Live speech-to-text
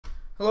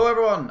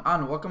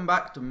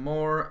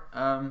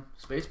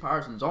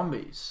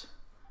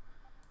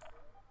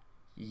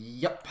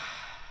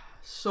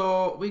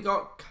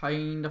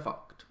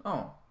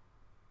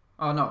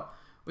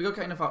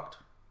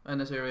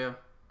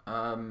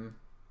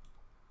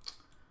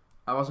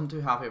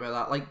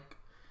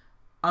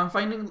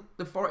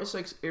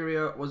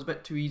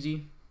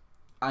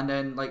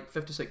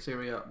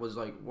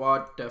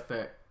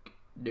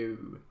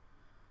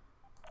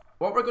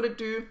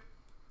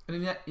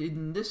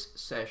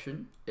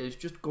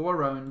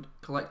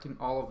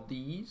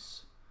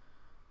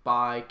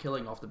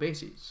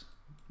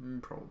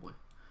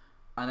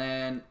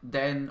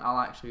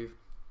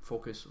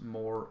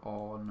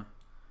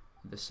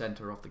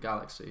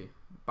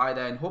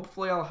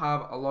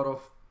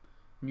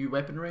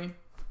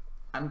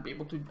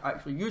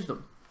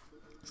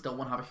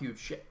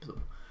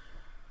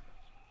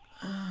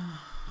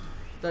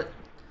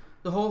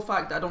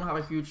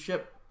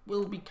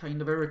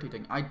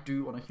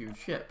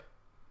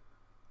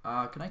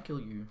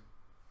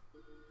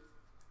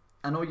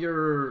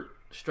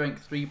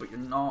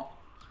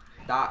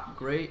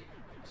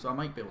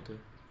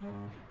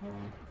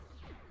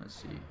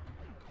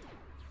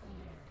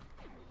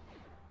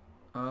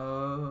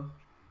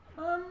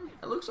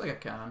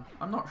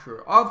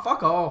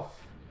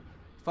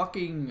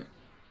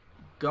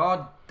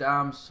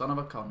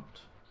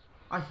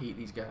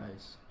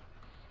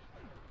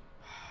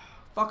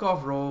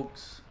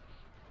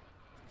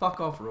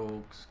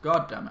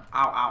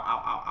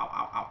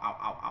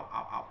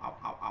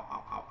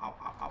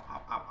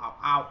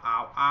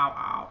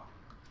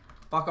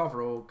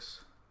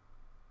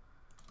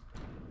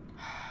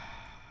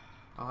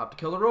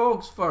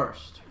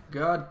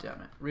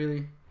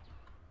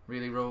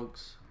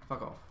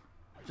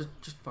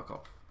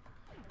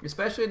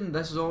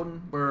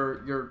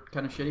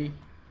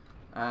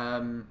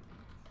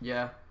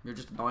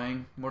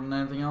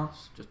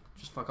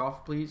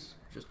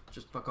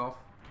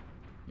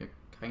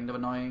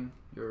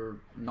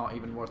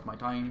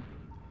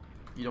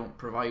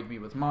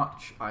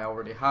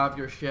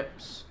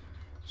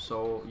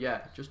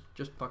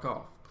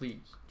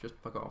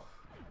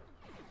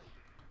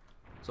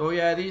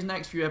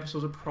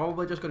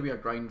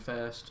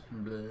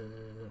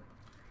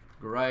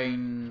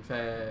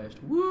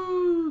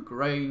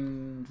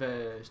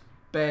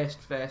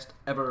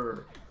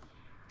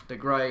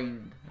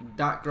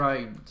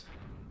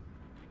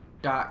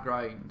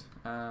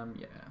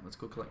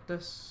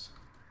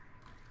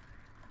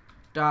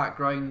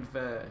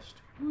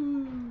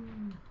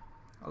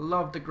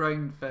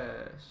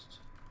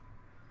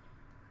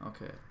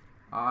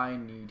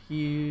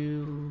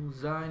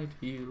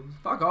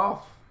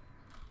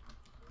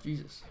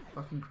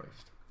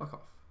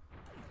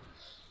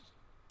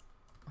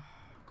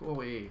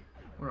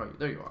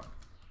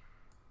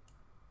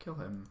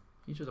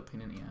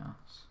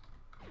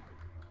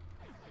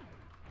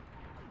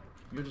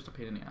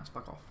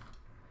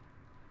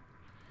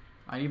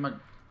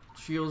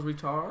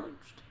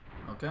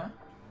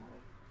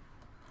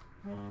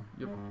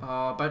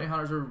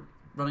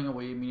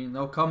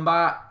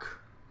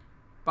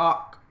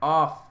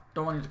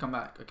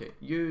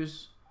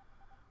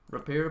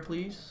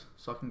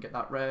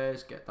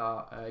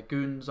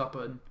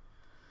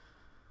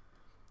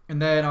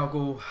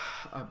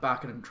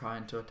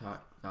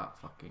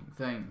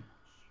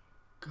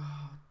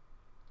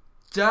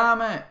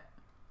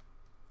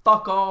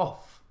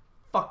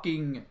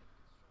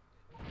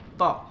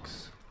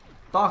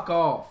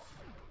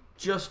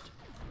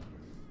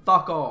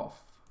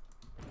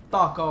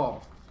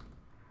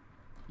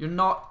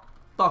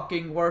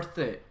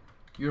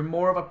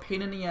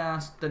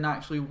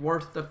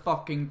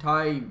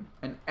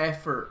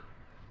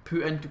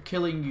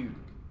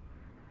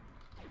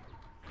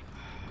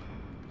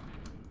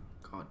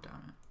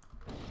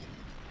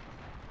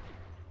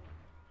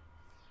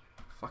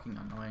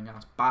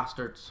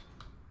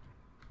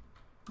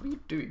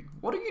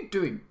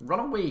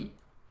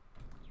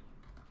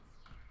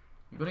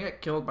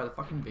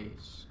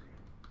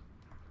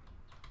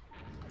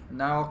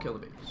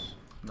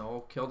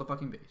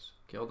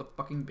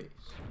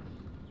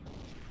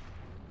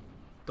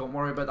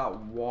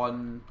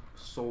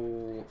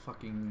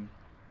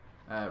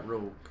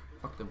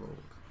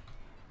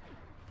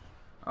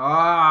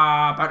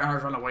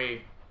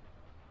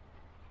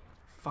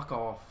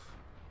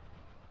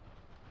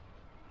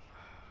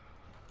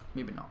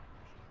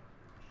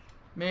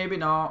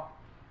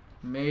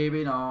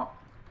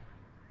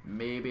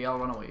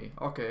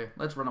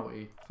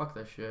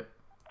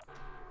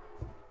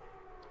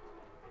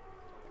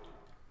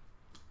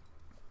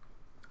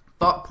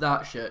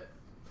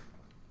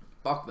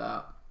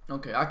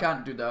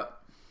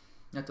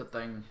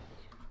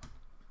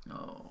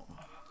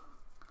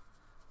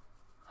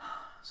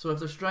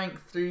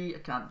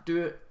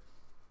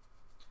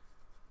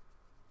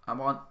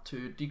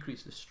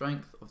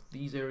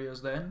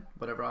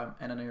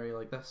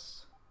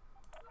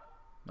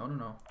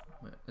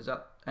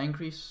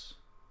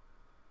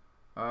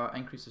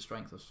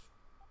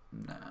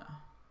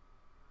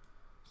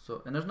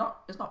So, and it's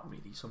not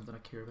really something I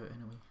care about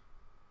anyway.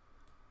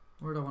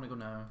 Where do I want to go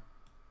now?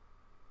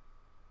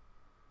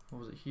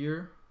 What was it,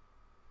 here?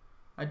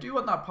 I do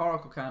want that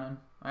particle cannon.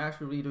 I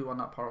actually really do want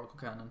that particle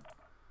cannon.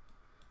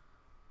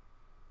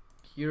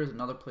 Here is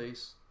another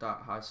place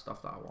that has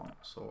stuff that I want.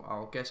 So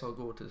I'll guess I'll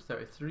go to the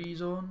 33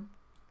 zone.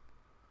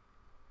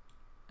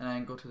 And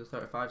then go to the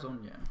 35 zone,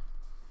 yeah.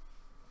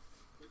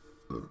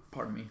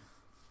 Pardon me.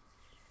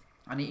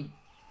 I need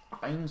to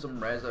find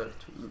some res out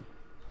too.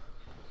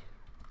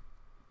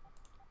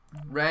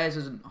 Res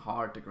isn't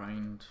hard to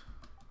grind.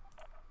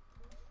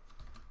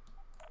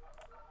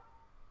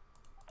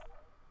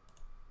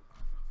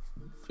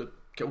 Just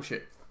kill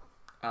shit.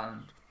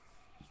 And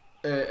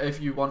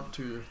if you want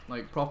to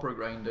like proper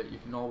grind it, you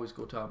can always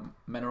go to a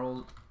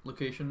mineral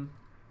location.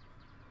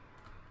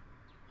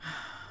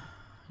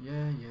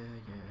 Yeah.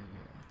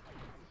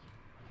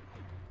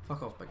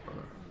 Fuck off, big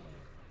brother.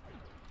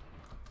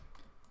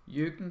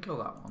 You can kill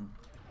that one.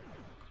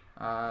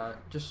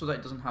 Just so that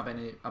it doesn't have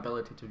any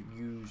ability to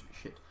use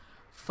shit.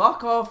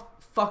 Fuck off,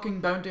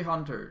 fucking bounty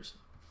hunters.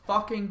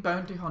 Fucking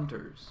bounty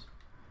hunters.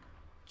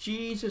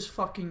 Jesus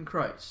fucking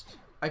Christ.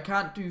 I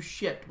can't do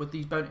shit with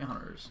these bounty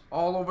hunters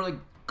all over the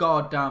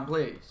goddamn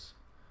place.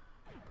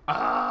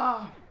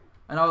 Ah!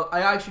 And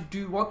I actually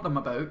do want them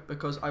about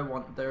because I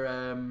want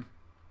their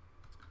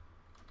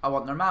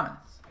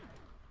mammoths.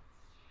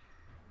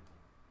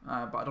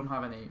 But I don't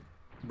have any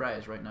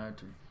res right now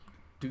to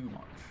do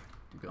much,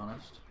 to be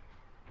honest.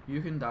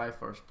 You can die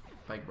first,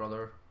 big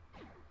brother.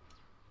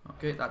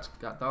 Okay, that's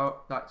that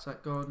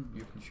gone.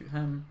 You can shoot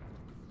him.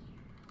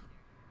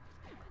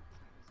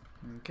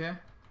 Okay.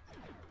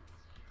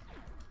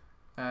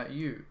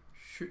 You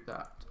shoot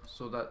that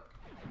so that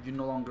you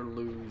no longer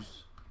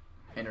lose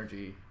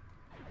energy.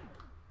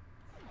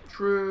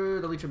 True,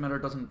 the leech emitter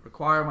doesn't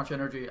require much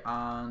energy,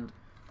 and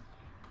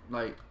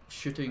like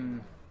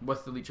shooting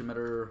with the leech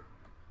emitter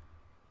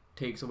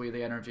takes away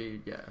the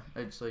energy. Yeah,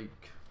 it's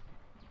like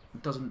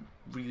it doesn't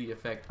really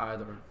affect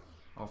either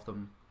of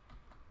them.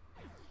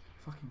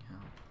 Fucking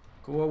hell.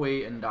 Go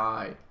away and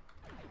die.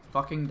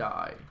 Fucking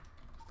die.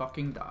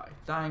 Fucking die.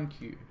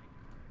 Thank you.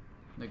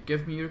 Now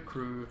give me your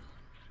crew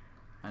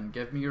and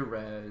give me your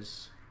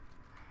res.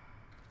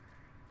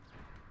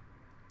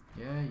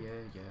 Yeah.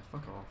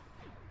 Fuck off.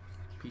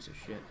 Piece of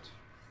shit.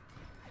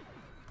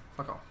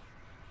 Fuck off.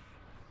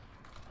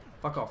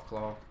 Fuck off,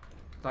 Claw.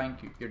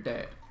 Thank you. You're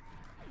dead.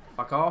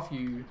 Fuck off,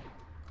 you.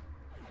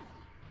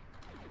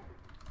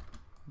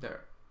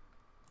 There.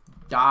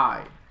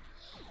 Die.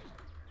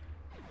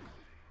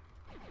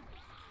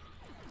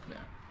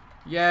 There.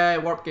 Yeah,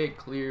 warp gate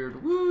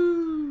cleared.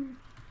 Woo!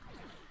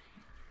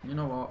 You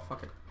know what?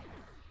 Fuck it.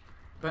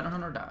 Bounty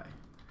hunter die.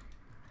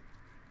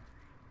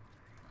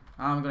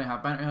 I'm gonna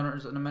have bounty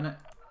hunters in a minute,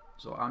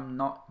 so I'm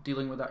not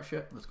dealing with that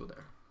shit. Let's go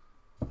there.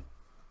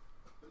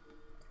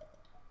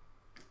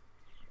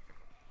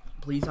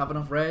 Please have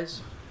enough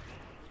res.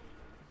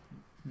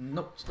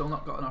 Nope, still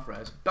not got enough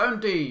res.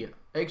 Bounty!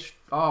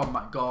 Oh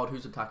my god,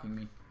 who's attacking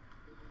me?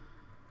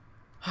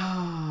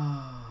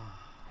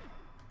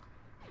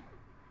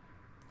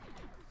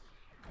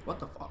 What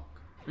the fuck?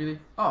 Really?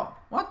 Oh,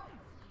 what?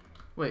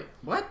 Wait,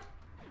 what?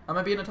 Am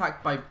I being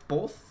attacked by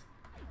both?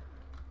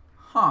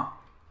 Huh.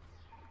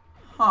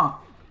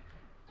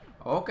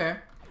 Okay.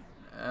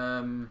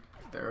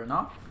 Fair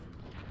enough.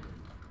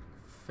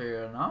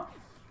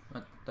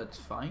 That's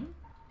fine.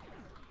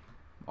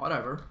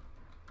 Whatever,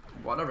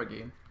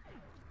 game.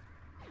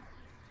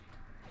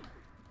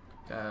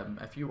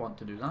 If you want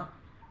to do that,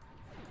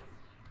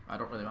 I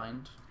don't really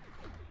mind.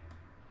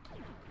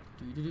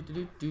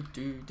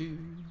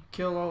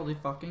 Kill all the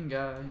fucking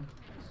guys.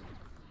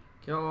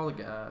 Kill all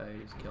the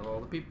guys. Kill all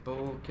the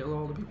people. Kill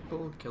all the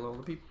people. Kill all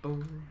the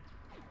people.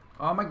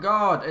 Oh my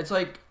god, it's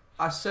like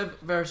a Civ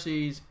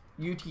versus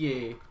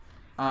UTA,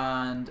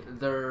 and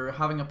they're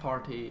having a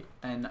party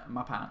in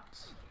my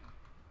pants.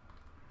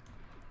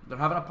 They're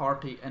having a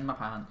party in my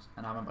pants,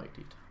 and I'm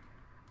invited.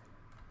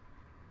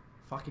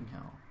 Fucking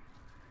hell.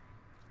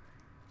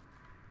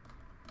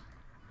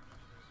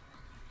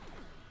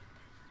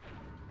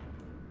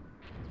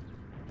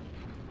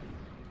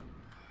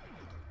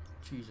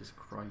 Jesus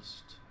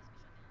Christ.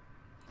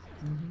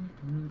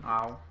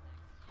 Ow.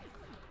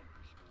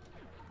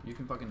 You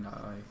can fucking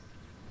die.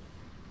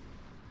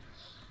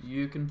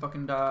 You can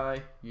fucking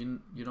die.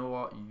 You know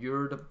what?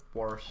 You're the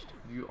worst.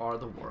 You are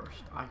the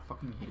worst. I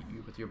fucking hate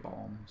you with your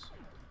bombs.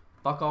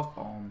 Fuck off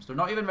bombs. They're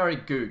not even very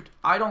good.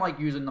 I don't like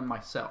using them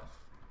myself.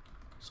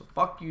 So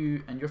fuck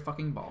you and your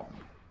fucking bomb.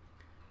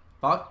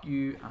 Fuck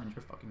you and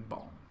your fucking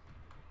bomb.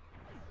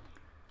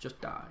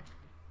 Just die.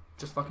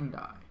 Just fucking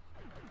die.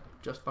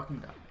 Just fucking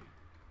die.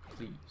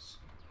 Please.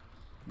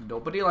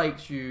 Nobody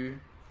likes you.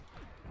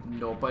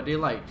 Nobody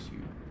likes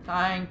you.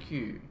 Thank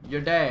you.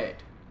 You're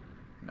dead.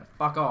 Now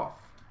fuck off.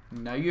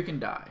 Now you can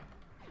die.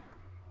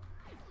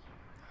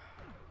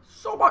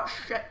 So much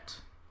shit.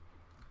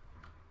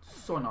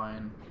 So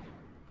annoying.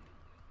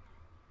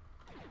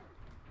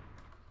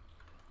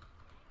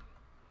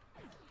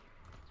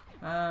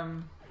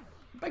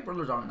 Big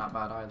brothers aren't that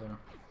bad either.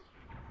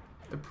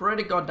 They're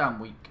pretty goddamn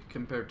weak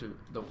compared to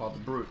the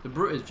brute. The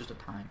brute is just a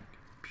tank.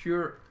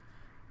 Pure,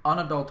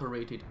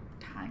 unadulterated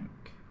tank.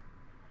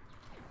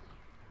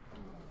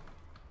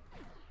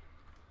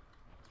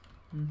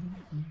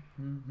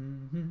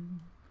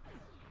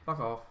 Fuck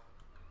off.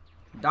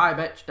 Die,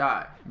 bitch,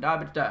 die. Die,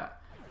 bitch, die.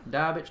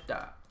 Die, bitch,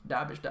 die.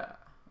 Die, bitch, die.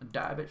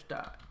 Die, bitch,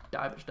 die.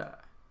 Die, bitch, die.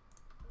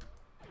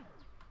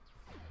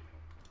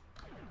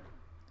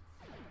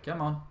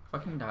 Come on.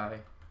 Fucking die.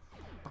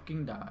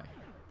 Fucking die.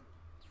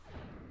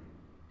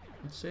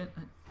 It's it.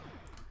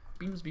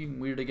 Beam's being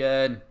weird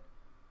again.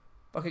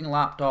 Fucking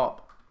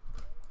laptop.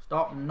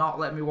 Stop not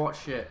letting me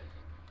watch shit.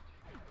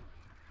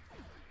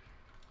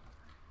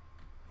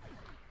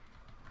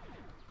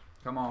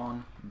 Come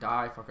on.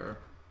 Die, fucker.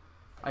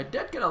 I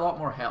did get a lot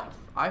more health.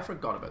 I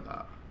forgot about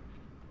that.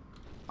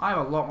 I have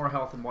a lot more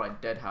health than what I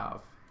did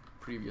have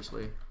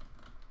previously.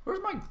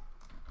 Where's my...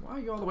 Why are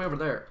you all the way over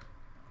there?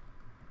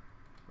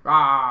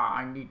 Ah,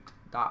 I need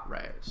that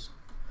res.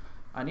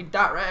 I need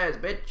that res,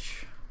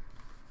 bitch.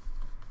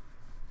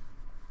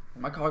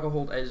 My cargo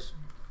hold is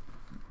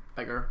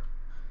bigger.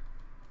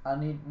 I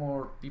need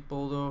more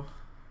people though.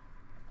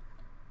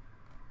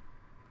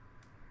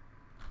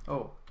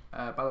 Oh,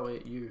 by the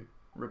way, you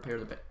repair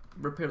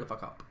the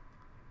fuck up.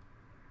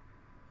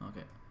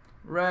 Okay.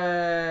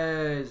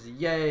 Res!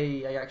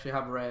 Yay! I actually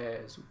have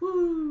res.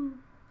 Woo!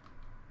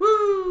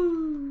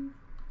 Woo!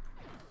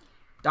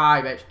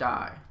 Die, bitch,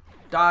 die.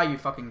 Die, you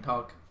fucking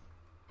tug.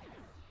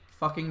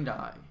 Fucking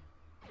die.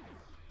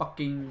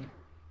 Fucking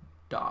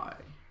die.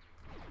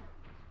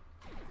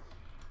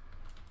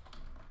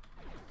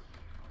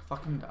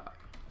 Fucking die.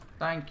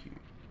 Thank you.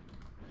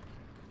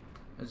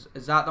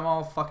 Is that them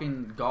all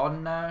fucking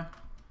gone now?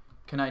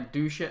 Can I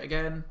do shit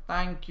again?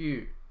 Thank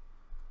you.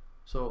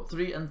 So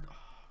 3 and... Oh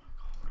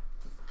my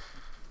god.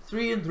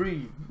 3 and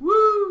 3.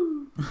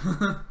 Woo!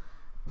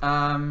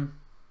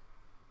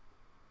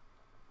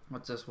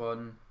 What's this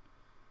one?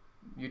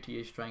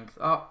 UTA strength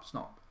up. It's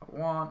not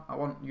what I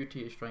want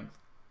UTA strength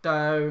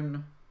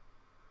down.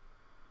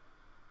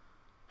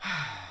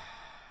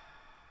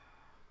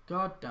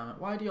 God damn it.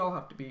 Why do y'all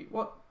have to be...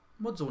 What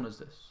zone is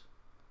this?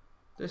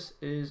 This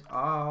is...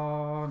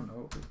 Oh,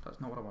 no. That's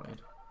not what I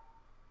wanted.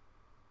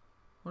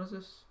 What is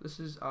this? This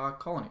is a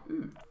colony.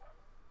 Ooh.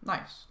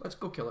 Nice. Let's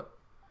go kill it.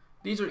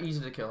 These are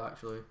easy to kill,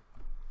 actually.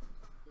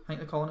 I think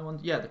the colony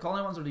ones... Yeah, the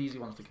colony ones are the easy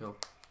ones to kill.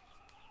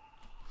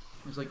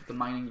 It's like the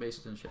mining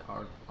bases and shit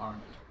aren't.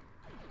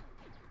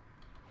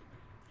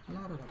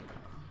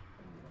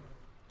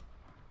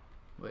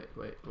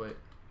 Wait.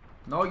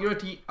 No, you're a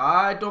T.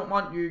 I don't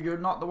want you. You're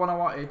not the one I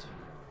wanted.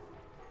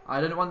 I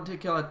didn't want to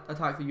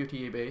attack the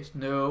UTA base.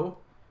 No.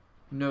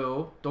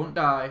 No. Don't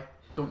die.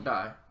 Don't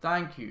die.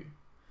 Thank you.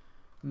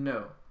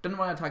 No. Didn't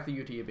want to attack the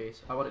UTA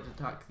base. I wanted to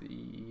attack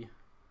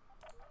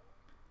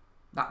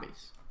that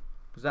base.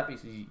 Because that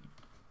base is easy.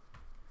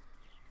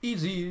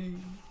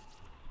 Easy.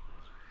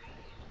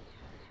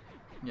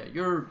 Yeah,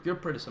 you're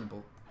pretty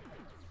simple.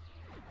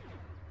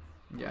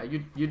 Yeah,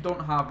 you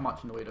don't have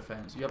much in the way of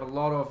defense. You have a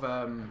lot of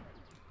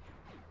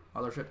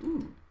other shit.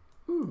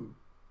 Ooh.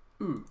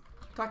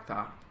 Attack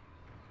that.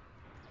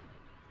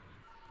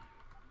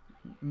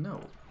 No.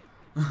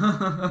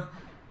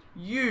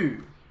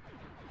 You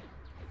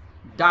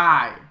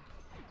die.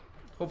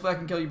 Hopefully I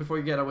can kill you before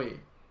you get away.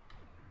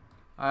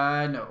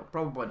 No,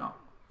 probably not.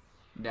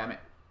 Damn it.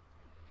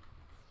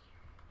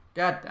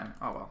 God damn it.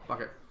 Oh well,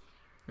 fuck it.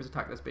 Let's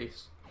attack this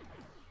base.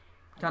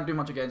 Can't do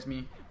much against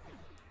me.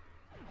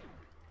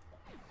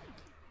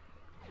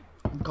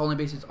 Colony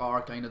bases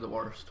are kind of the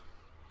worst.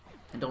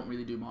 They don't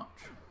really do much.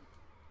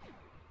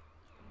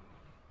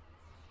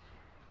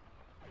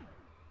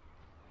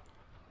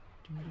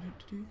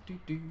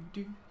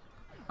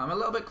 I'm a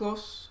little bit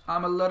close.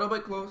 I'm a little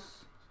bit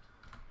close.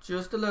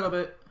 Just a little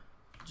bit.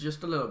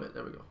 Just a little bit.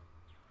 There we go.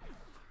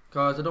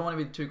 Because I don't want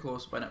to be too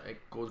close when it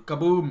goes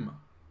kaboom.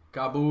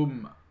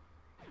 Kaboom.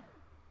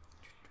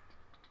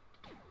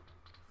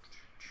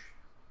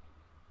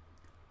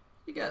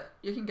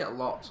 You can get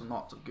lots and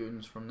lots of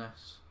goons from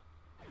this.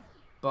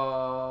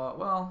 But,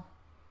 well,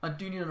 I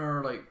do need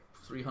another, like,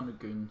 300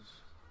 goons.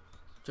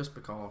 Just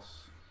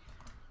because.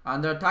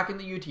 And they're attacking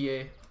the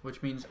UTA,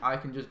 which means I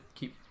can just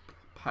keep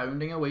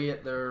pounding away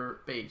at their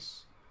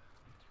base.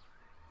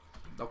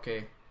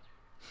 Okay.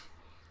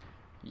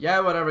 Yeah,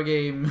 whatever,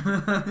 game.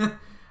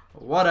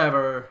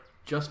 Whatever.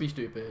 Just be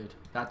stupid.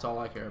 That's all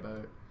I care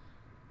about.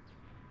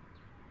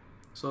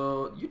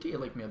 So, UTA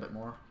like me a bit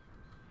more.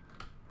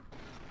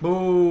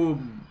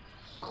 Boom!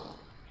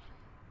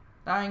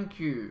 Thank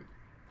you.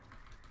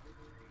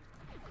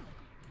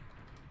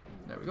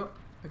 There we go.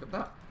 Pick up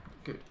that.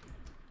 Good.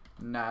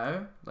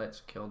 Now,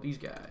 let's kill these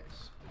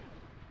guys.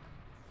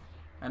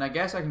 And I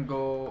guess I can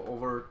go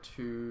over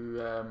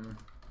to,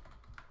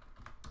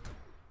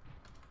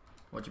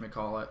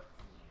 whatchamacallit,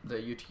 the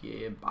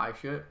UTA and buy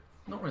shit.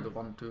 Not really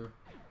want to.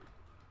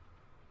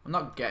 I'm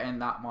not getting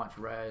that much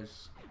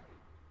res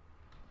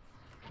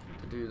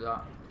to do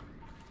that.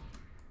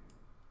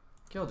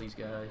 Kill these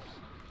guys.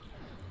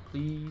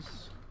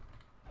 Please.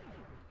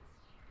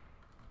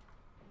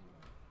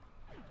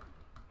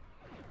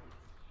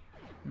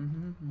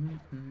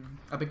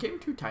 I became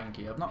too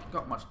tanky. I've not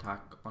got much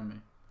attack on me.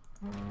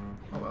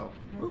 Oh well.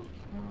 Whoop.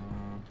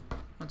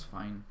 That's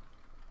fine.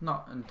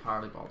 Not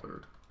entirely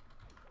bothered.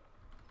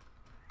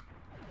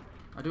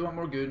 I do want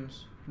more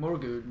goons. More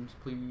goons,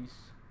 please.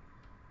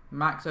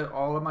 Max out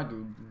all of my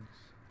goons.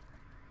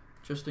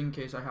 Just in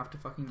case I have to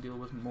fucking deal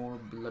with more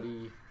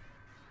bloody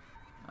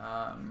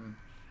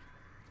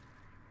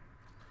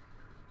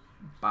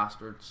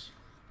bastards.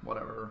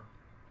 Whatever.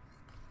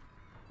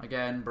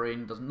 Again,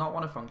 brain does not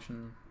want to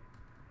function.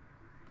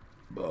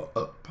 But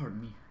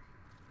pardon me.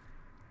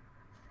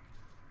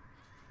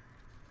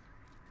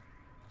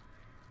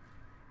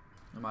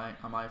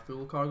 Am I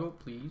full cargo,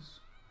 please?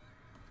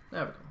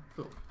 There we go.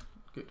 Full.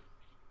 Good.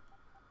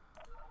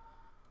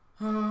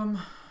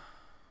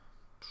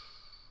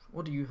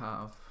 What do you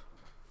have?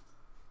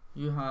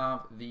 You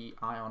have the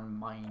ion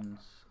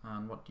mines,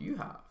 and what do you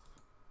have?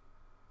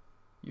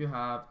 You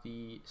have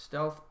the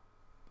stealth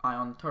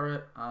ion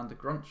turret and the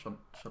grunt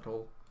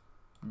shuttle.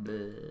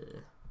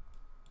 Bleh.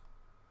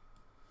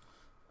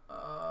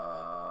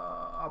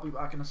 I'll be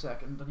back in a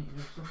second. I need to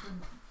do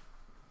something.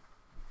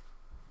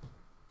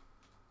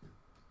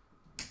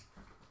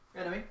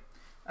 Anyway,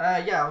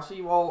 yeah, I'll see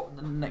you all in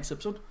the next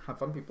episode. Have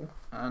fun, people,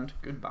 and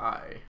goodbye.